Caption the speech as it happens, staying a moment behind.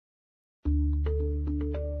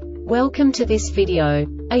Welcome to this video.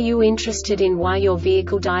 Are you interested in why your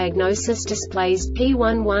vehicle diagnosis displays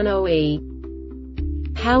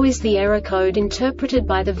P110E? How is the error code interpreted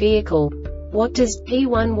by the vehicle? What does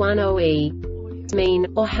P110E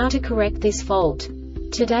mean, or how to correct this fault?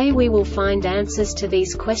 Today we will find answers to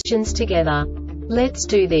these questions together. Let's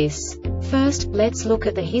do this. First, let's look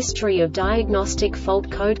at the history of diagnostic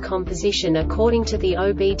fault code composition according to the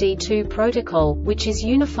OBD2 protocol, which is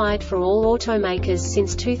unified for all automakers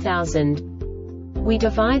since 2000. We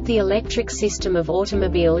divide the electric system of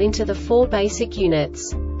automobile into the four basic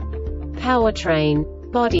units: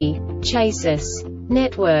 powertrain, body, chassis,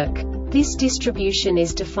 network. This distribution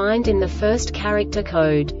is defined in the first character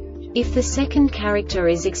code. If the second character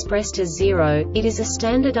is expressed as 0, it is a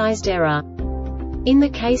standardized error. In the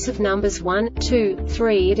case of numbers 1, 2,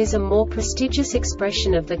 3, it is a more prestigious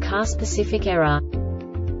expression of the car-specific error.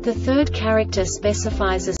 The third character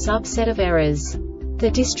specifies a subset of errors.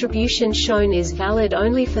 The distribution shown is valid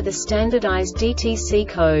only for the standardized DTC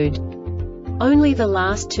code. Only the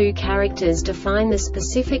last two characters define the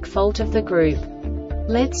specific fault of the group.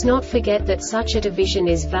 Let's not forget that such a division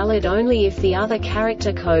is valid only if the other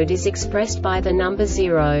character code is expressed by the number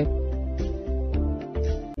 0.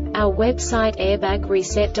 Our website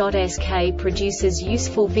airbagreset.sk produces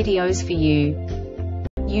useful videos for you.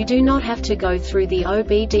 You do not have to go through the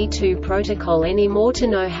OBD2 protocol anymore to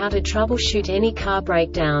know how to troubleshoot any car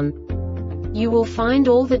breakdown. You will find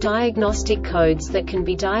all the diagnostic codes that can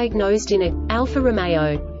be diagnosed in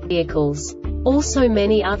Alfa-Romeo vehicles. Also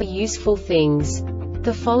many other useful things.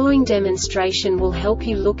 The following demonstration will help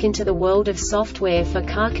you look into the world of software for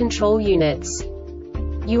car control units.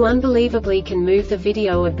 You unbelievably can move the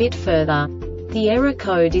video a bit further. The error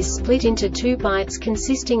code is split into 2 bytes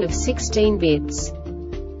consisting of 16 bits.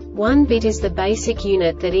 1 bit is the basic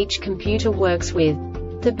unit that each computer works with.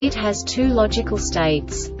 The bit has 2 logical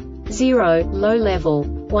states: 0, low level,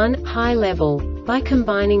 1, high level. By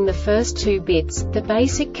combining the first 2 bits, the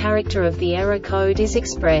basic character of the error code is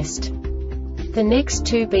expressed. The next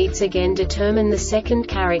 2 bits again determine the second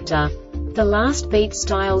character. The last beat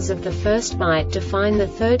styles of the first byte define the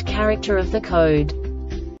third character of the code.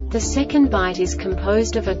 The second byte is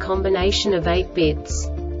composed of a combination of 8 bits.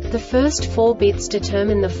 The first 4 bits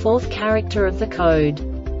determine the fourth character of the code.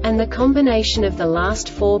 And the combination of the last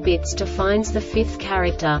 4 bits defines the fifth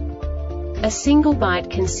character. A single byte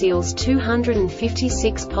conceals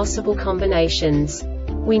 256 possible combinations.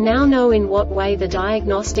 We now know in what way the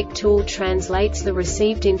diagnostic tool translates the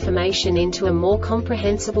received information into a more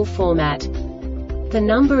comprehensible format. The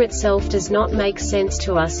number itself does not make sense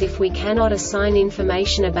to us if we cannot assign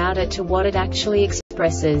information about it to what it actually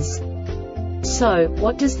expresses. So,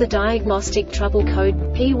 what does the diagnostic trouble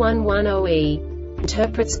code P110E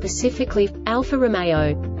interpret specifically for Alfa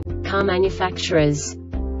Romeo car manufacturers?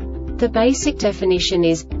 The basic definition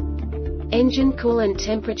is engine coolant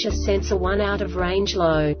temperature sensor 1 out of range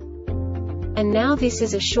low. And now this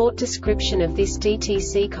is a short description of this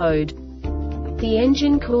DTC code. The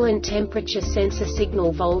engine coolant temperature sensor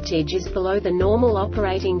signal voltage is below the normal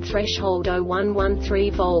operating threshold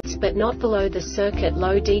 0113 volts but not below the circuit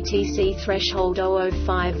low DTC threshold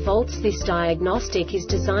 005 volts. This diagnostic is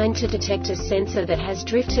designed to detect a sensor that has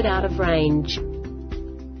drifted out of range.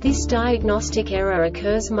 This diagnostic error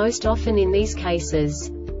occurs most often in these cases: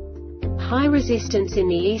 high resistance in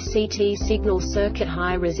the ECT signal circuit,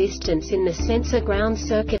 high resistance in the sensor ground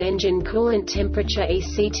circuit, engine coolant temperature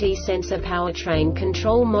ECT sensor, powertrain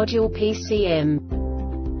control module PCM.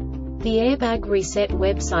 The Airbag Reset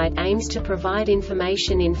website aims to provide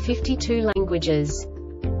information in 52 languages.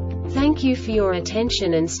 Thank you for your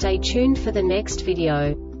attention and stay tuned for the next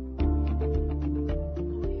video.